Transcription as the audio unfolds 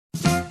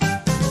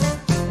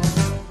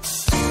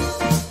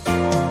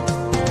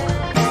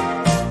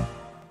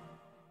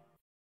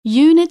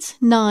Unit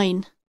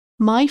 9.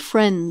 My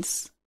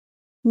Friends.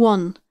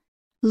 1.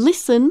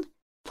 Listen,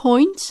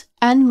 point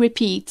and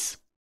repeat.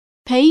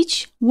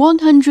 Page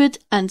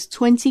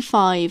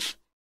 125.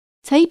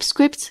 Tape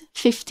script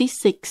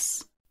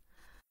 56.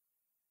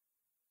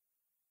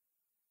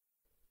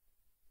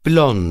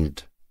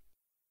 Blonde,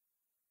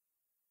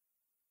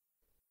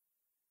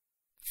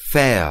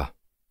 fair,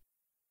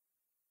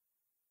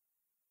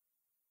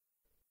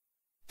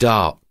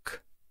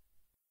 dark,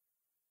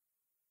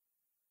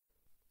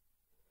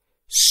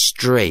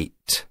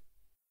 straight,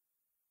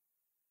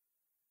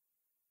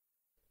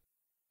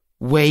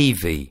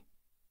 wavy,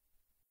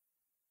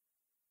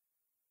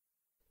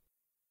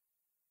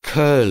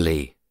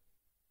 curly,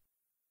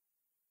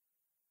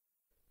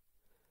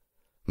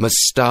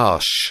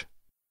 moustache,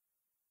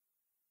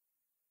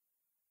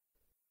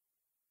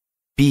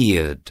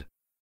 beard.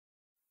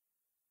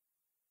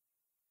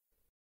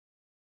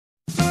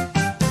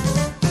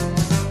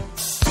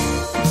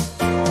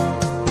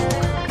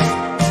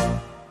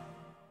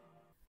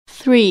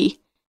 Three.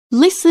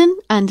 Listen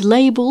and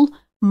label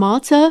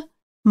Martha,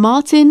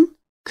 Martin,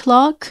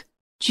 Clark,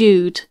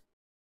 Jude.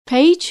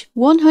 Page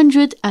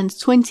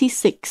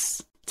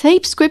 126.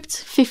 Tape script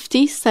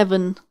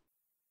 57.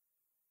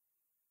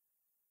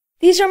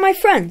 These are my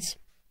friends.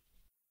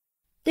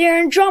 They are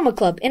in drama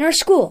club in our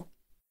school.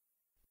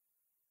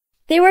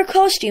 They wear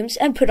costumes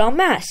and put on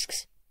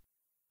masks.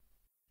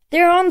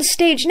 They are on the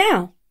stage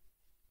now.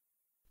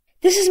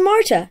 This is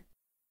Marta.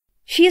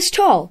 She is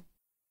tall.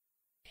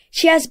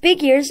 She has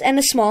big ears and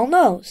a small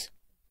nose.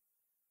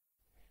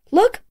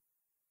 Look,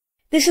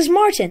 this is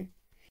Martin.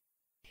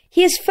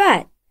 He is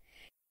fat.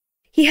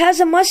 He has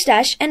a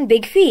mustache and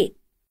big feet.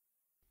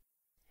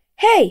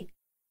 Hey,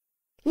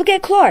 look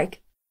at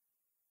Clark.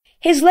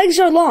 His legs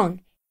are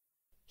long.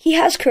 He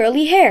has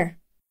curly hair.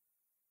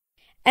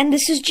 And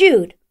this is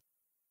Jude.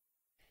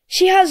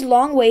 She has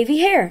long wavy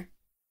hair.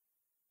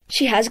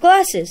 She has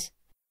glasses.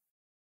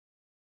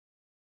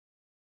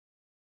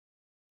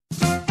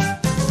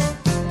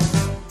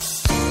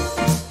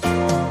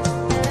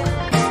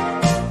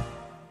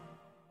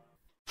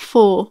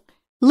 Four.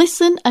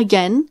 Listen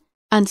again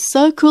and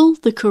circle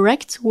the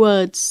correct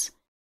words.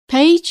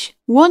 Page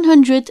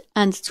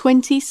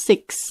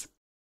 126.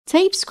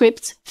 Tape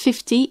script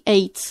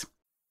 58.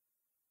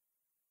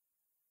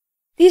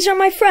 These are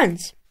my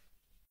friends.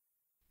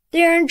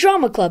 They are in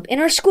drama club in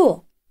our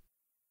school.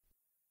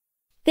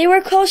 They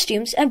wear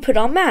costumes and put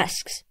on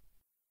masks.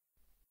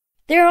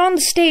 They are on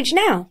the stage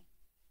now.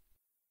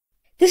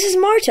 This is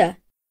Marta.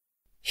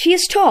 She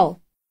is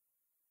tall.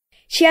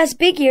 She has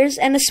big ears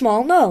and a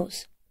small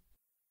nose.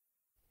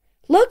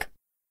 Look,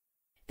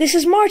 this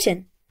is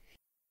Martin.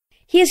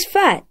 He is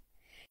fat.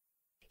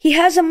 He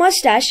has a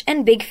mustache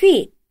and big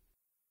feet.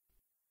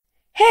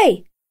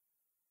 Hey,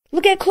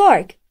 look at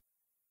Clark.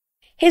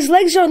 His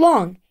legs are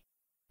long.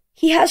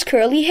 He has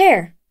curly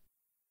hair.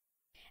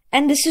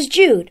 And this is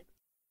Jude.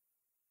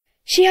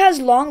 She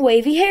has long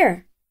wavy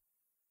hair.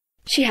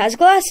 She has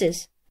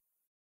glasses.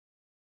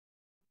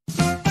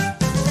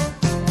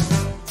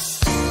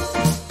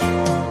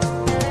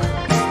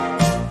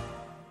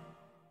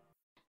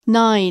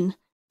 Nine.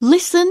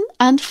 Listen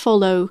and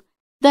follow.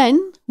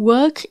 Then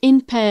work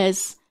in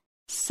pairs.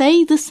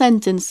 Say the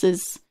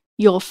sentences.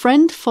 Your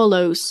friend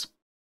follows.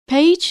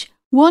 Page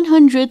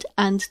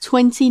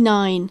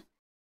 129.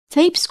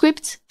 Tape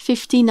script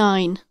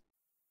 59.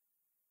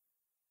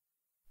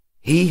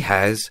 He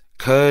has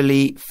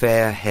curly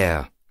fair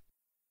hair.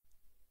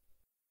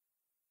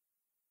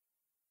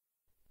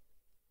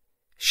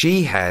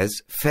 She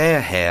has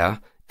fair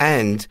hair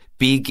and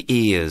big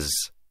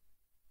ears.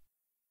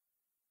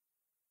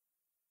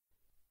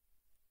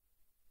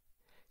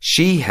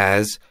 She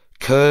has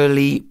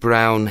curly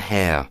brown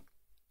hair.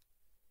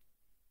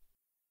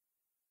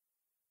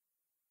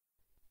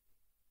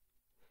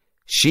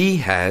 She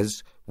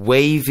has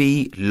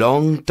wavy,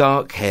 long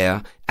dark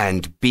hair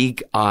and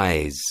big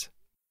eyes.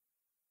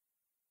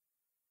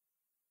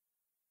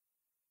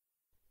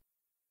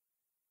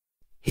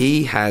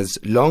 He has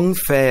long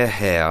fair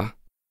hair,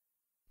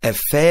 a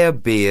fair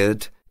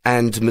beard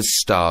and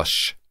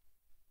moustache.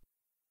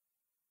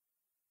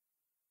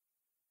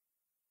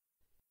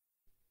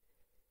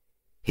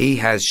 He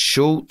has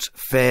short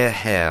fair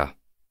hair.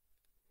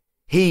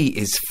 He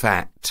is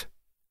fat.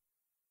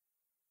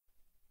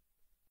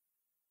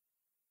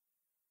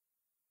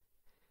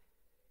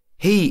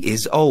 He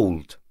is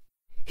old.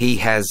 He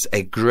has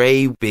a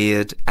grey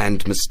beard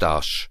and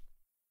moustache.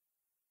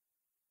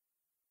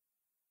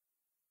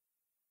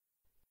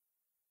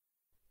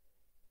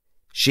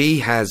 She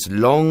has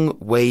long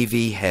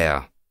wavy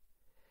hair.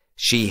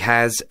 She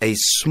has a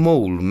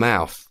small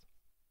mouth.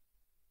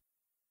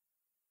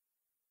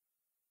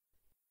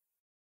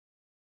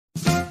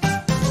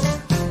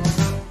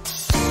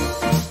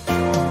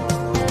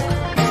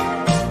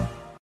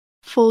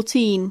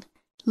 (14)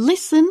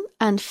 Listen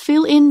and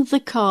fill in the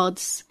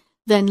cards,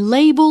 then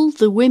label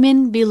the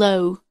women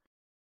below.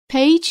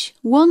 Page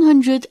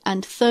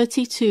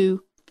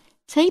 132.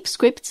 Tape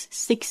script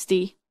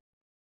 60.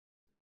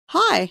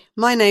 Hi,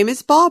 my name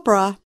is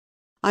Barbara.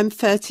 I'm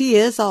 30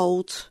 years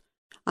old.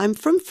 I'm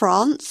from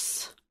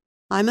France.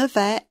 I'm a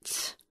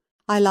vet.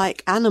 I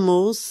like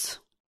animals.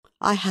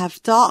 I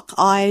have dark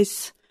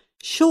eyes,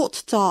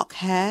 short dark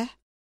hair.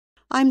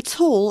 I'm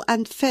tall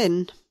and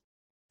thin.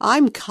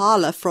 I'm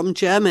Carla from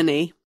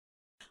Germany.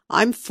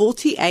 I'm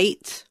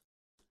 48.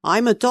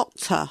 I'm a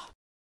doctor.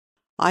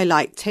 I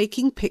like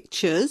taking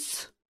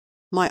pictures.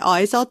 My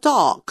eyes are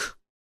dark.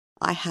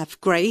 I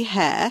have grey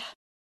hair.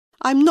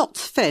 I'm not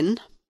thin.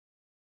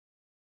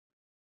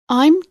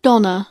 I'm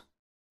Donna.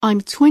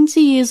 I'm 20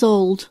 years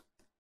old.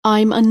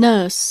 I'm a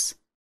nurse.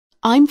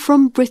 I'm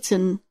from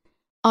Britain.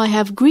 I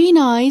have green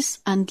eyes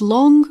and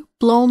long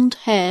blonde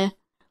hair.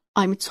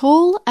 I'm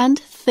tall and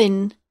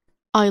thin.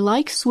 I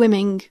like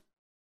swimming.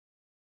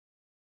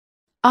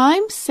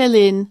 I'm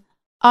Selin.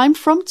 I'm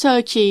from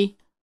Turkey.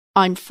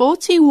 I'm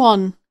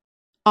 41.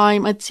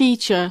 I'm a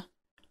teacher.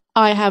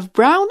 I have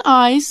brown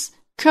eyes,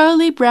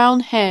 curly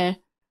brown hair.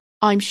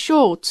 I'm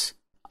short.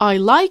 I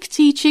like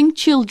teaching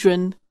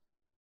children.